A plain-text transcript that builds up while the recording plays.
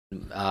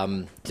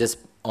just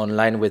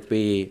online what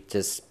we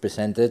just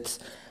presented.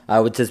 I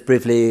would just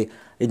briefly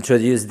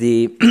introduce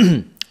the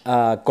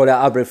cholera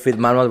outbreak field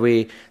manual.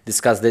 We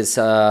discussed this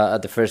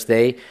at the first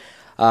day.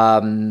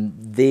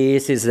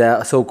 This is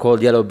a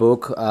so-called yellow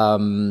book.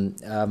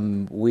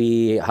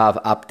 We have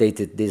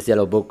updated this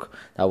yellow book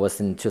that was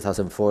in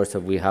 2004, so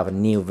we have a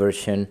new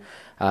version.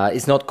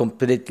 It's not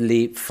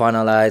completely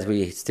finalized.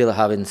 We still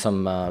having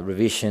some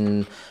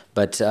revision,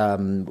 but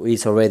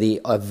it's already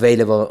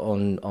available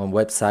on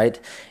website,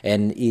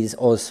 and is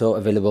also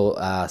available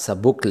as a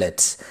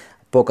booklet,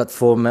 pocket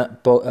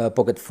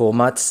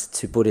formats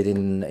to put it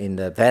in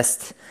the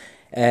vest,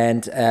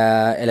 and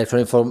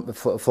electronic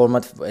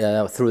format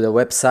through the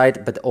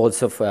website, but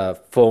also for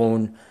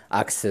phone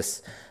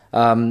access.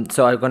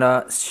 So I'm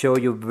gonna show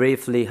you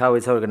briefly how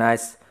it's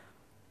organized.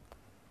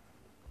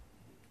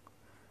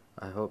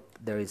 I hope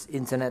there is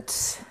internet.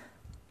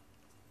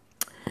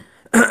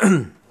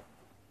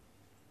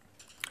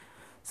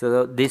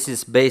 So this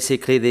is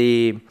basically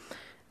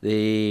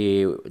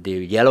the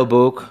yellow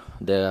book.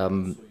 Yeah,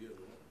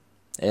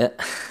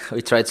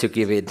 we try to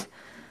give it.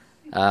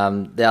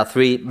 There are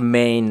three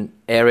main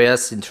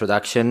areas: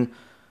 introduction,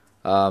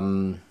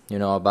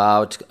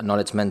 about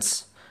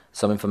acknowledgements,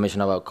 some information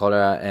about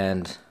cholera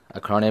and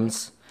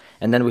acronyms,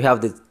 and then we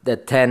have the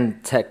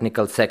 10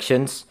 technical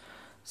sections.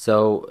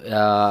 So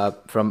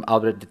from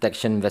outbreak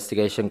detection,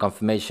 investigation,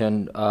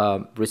 confirmation,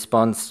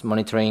 response,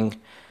 monitoring,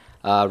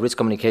 risk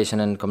communication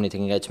and community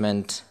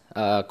engagement,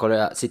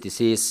 cholera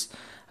CTCs,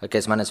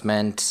 case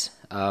management,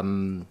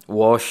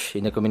 WASH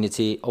in the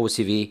community,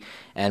 OCV,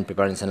 and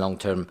preparedness and long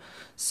term.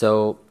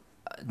 So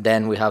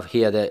then we have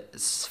here the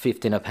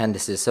 15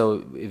 appendices.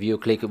 So if you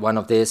click one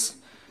of these,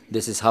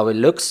 this is how it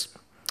looks.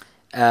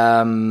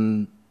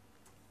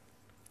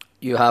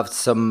 You have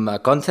some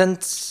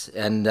contents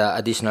and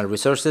additional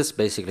resources,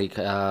 basically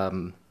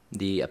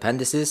the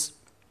appendices.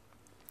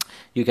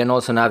 You can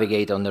also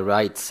navigate on the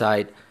right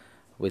side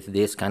with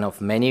this kind of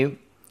menu.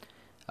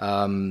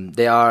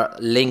 They are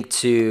linked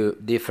to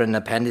different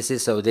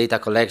appendices, so data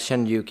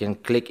collection, you can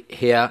click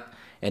here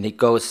and it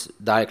goes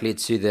directly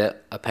to the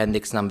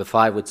appendix number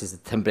 5, which is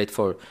the template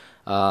for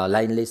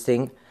line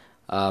listing.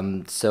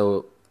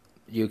 So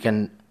you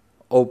can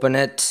open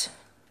it.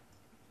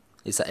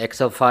 It's an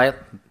Excel file,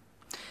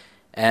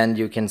 and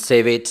you can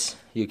save it,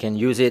 you can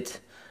use it,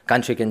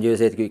 country can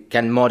use it, you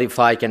can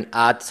modify, can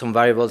add some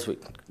variables,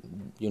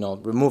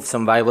 remove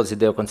some variables if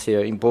they're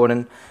considered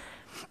important.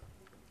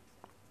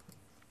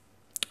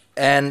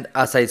 And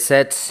as I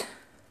said,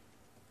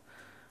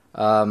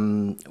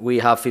 we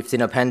have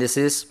 15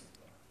 appendices,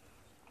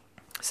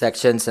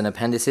 sections and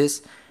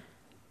appendices,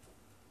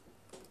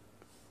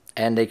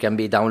 and they can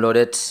be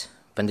downloaded.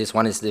 Appendix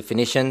 1 is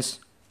definitions,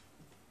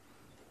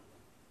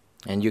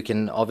 and you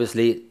can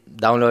obviously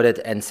download it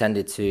and send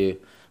it to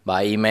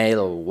by email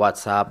or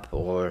WhatsApp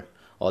or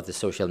the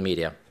social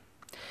media.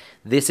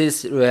 This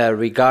is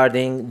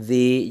regarding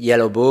the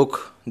yellow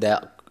book,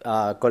 the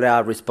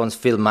cholera response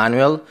field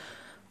manual.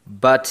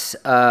 But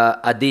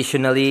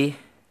additionally,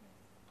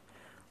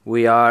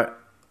 we are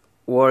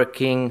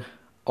working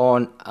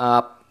on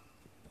a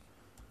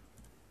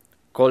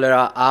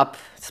cholera app,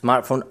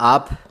 smartphone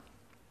app,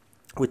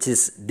 which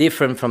is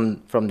different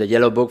from the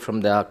yellow book,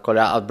 from the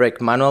cholera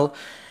outbreak manual.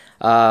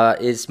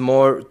 It's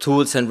more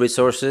tools and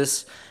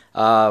resources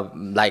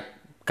like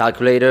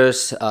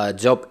calculators,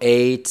 job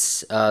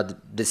aids,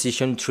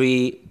 decision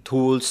tree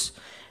tools,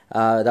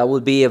 that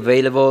will be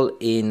available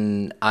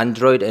in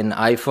Android and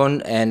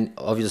iPhone, and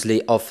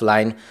obviously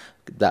offline,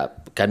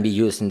 that can be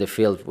used in the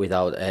field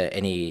without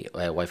any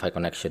Wi-Fi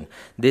connection.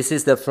 This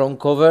is the front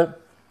cover,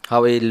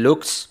 how it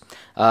looks.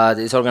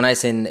 It's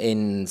organized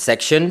in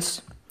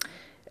sections,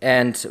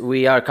 and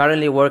we are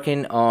currently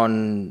working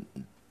on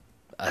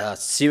a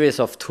series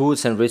of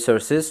tools and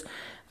resources,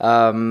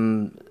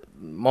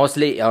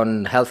 mostly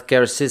on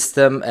healthcare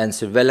system and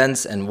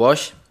surveillance and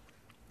WASH.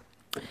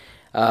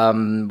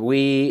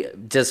 We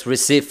just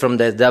received from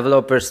the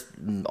developers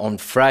on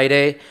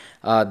Friday.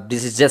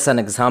 This is just an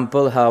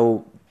example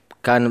how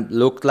kind of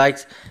look like.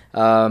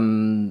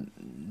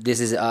 This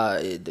is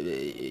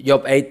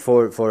job aid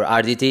for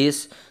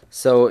RDTs.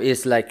 So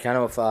it's like kind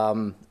of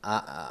a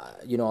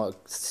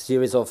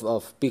series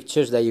of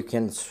pictures that you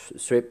can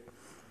strip.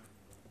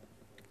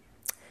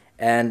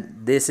 And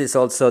this is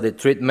also the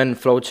treatment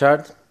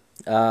flowchart.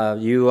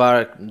 You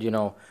are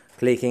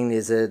clicking,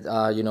 is it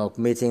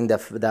meeting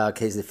the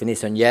case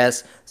definition?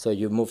 Yes. So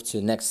you move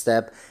to next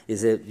step.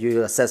 Is it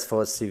you assess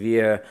for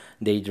severe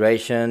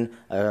dehydration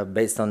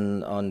based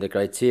on the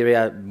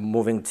criteria,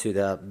 moving to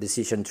the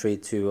decision tree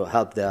to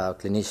help the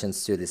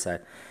clinicians to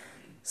decide.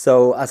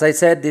 So as I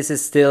said, this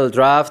is still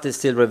draft, it's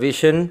still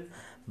revision,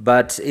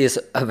 but is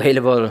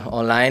available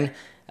online.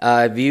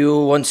 If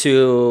you want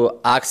to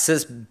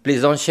access,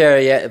 please don't share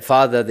yet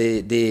further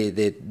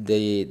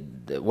the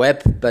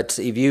web, but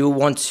if you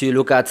want to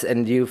look at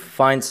and you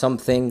find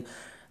something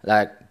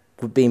like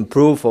could be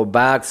improved or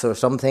bugs or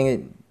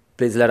something,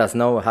 please let us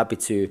know. We're happy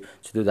to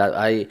do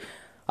that.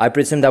 I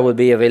presume that will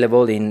be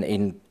available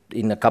in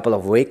a couple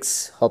of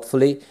weeks,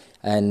 hopefully.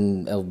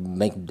 and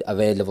make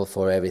available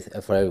for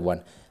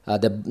everyone.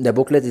 The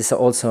booklet is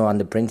also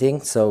under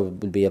printing, so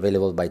it will be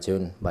available by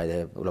June by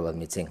the global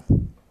meeting,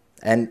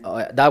 and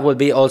that will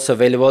be also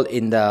available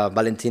in the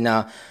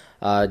Valentina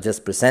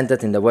just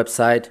presented in the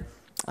website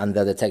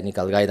under the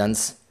technical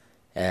guidance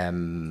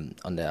on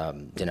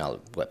the general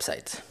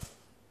website.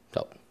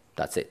 So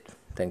that's it.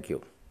 Thank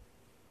you.